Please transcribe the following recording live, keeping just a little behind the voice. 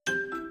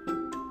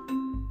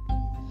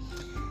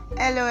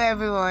Hello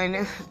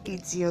everyone,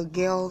 it's your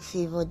girl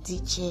Favor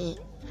DJ.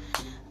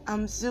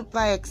 I'm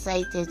super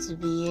excited to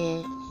be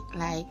here.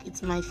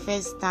 It's my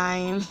first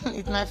time.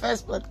 It's my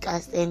first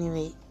podcast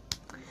anyway.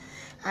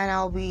 And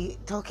I'll be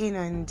talking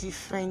on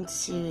different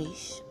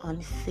series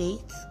on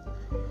faith,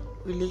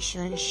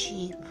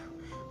 relationship,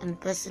 and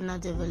personal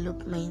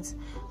development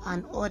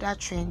and other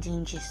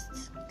trending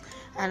gists.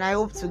 And I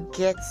hope to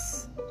get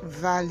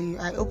value.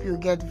 I hope you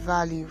get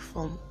value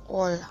from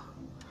all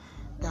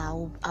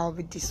that I'll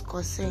be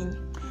discussing,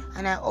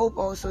 and I hope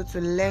also to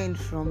learn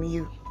from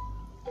you.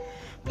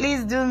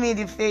 Please do me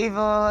the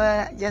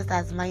favor, just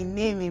as my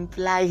name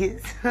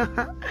implies,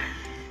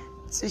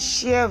 to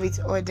share with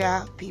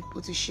other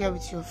people, to share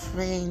with your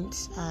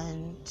friends,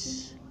 and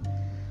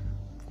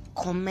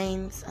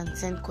comment and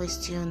send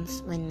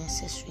questions when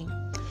necessary.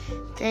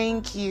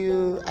 Thank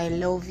you. I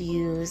love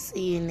you.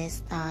 See you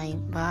next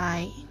time.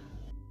 Bye.